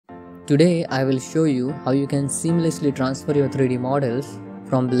Today I will show you how you can seamlessly transfer your 3D models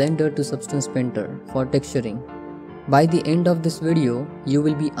from Blender to Substance Painter for texturing. By the end of this video, you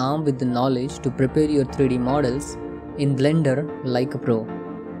will be armed with the knowledge to prepare your 3D models in Blender like a pro,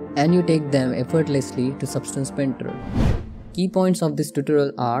 and you take them effortlessly to Substance Painter. Key points of this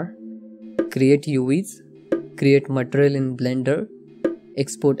tutorial are: create UVs, create material in Blender,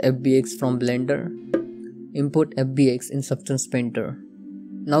 export FBX from Blender, import FBX in Substance Painter.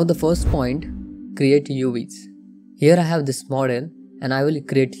 Now the first point, create UVs. Here I have this model and I will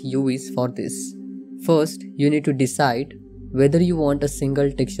create UVs for this. First, you need to decide whether you want a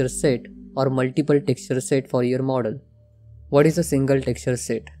single texture set or multiple texture set for your model. What is a single texture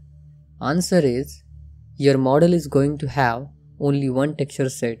set? Answer is, your model is going to have only one texture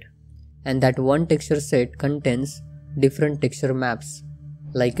set, and that one texture set contains different texture maps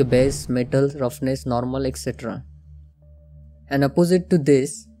like a base, metal, roughness, normal, etc. And opposite to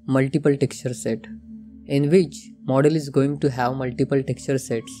this, multiple texture set, in which model is going to have multiple texture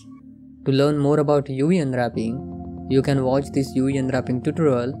sets. To learn more about UV unwrapping, you can watch this UV unwrapping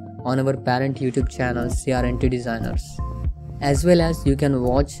tutorial on our parent YouTube channel CRNT Designers. As well as you can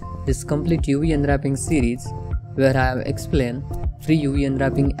watch this complete UV unwrapping series where I have explained free UV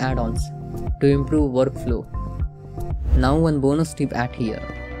unwrapping add-ons to improve workflow. Now one bonus tip at here.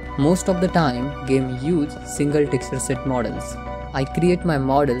 Most of the time game use single texture set models. I create my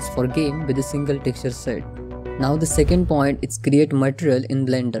models for game with a single texture set. Now the second point is create material in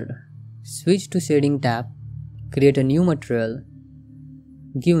Blender. Switch to shading tab, create a new material,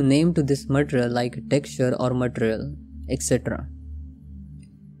 give name to this material like texture or material, etc.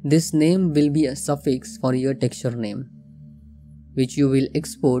 This name will be a suffix for your texture name, which you will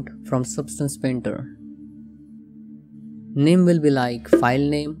export from Substance Painter. Name will be like file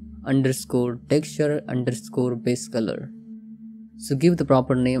name underscore texture underscore base color. So give the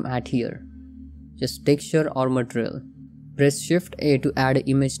proper name at here, just texture or material. Press Shift A to add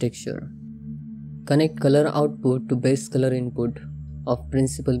image texture. Connect color output to base color input of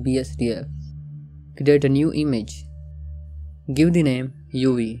principal BSDF. Create a new image. Give the name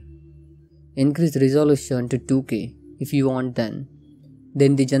UV. Increase resolution to 2K if you want then.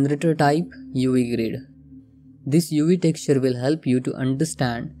 Then the generator type UV grid. This UV texture will help you to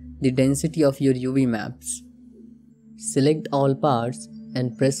understand the density of your UV maps. Select all parts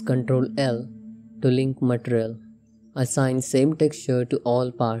and press Ctrl L to link material. Assign same texture to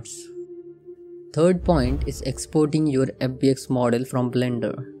all parts. Third point is exporting your FBX model from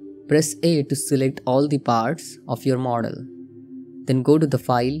Blender. Press A to select all the parts of your model. Then go to the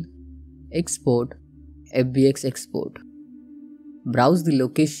file, export, FBX export. Browse the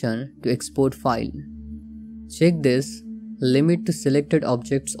location to export file. Check this limit to selected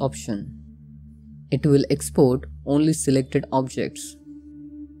objects option. It will export only selected objects.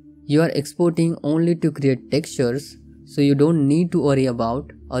 You are exporting only to create textures, so you don't need to worry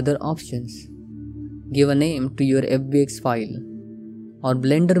about other options. Give a name to your FBX file, or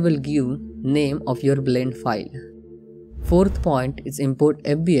Blender will give name of your blend file. Fourth point is import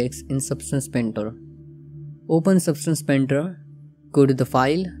FBX in Substance Painter. Open Substance Painter, go to the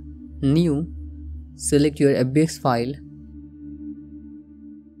file, new, select your FBX file,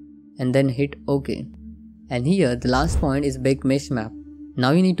 and then hit OK. And here the last point is bake mesh map.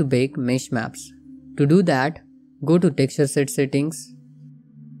 Now you need to bake mesh maps. To do that, go to texture set settings,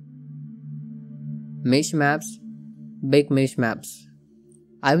 mesh maps, bake mesh maps.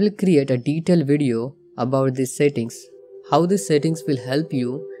 I will create a detailed video about these settings, how these settings will help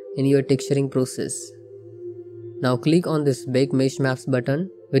you in your texturing process. Now click on this bake mesh maps button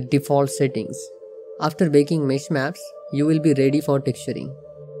with default settings. After baking mesh maps, you will be ready for texturing.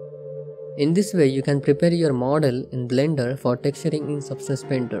 In this way, you can prepare your model in Blender for texturing in Substance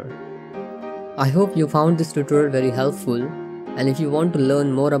Painter. I hope you found this tutorial very helpful, and if you want to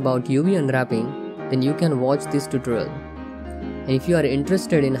learn more about UV unwrapping, then you can watch this tutorial. And if you are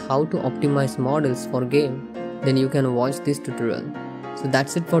interested in how to optimize models for game, then you can watch this tutorial. So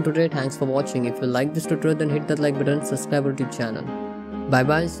that's it for today. Thanks for watching. If you like this tutorial, then hit that like button, subscribe our YouTube channel. Bye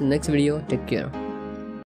bye, see you next video. Take care.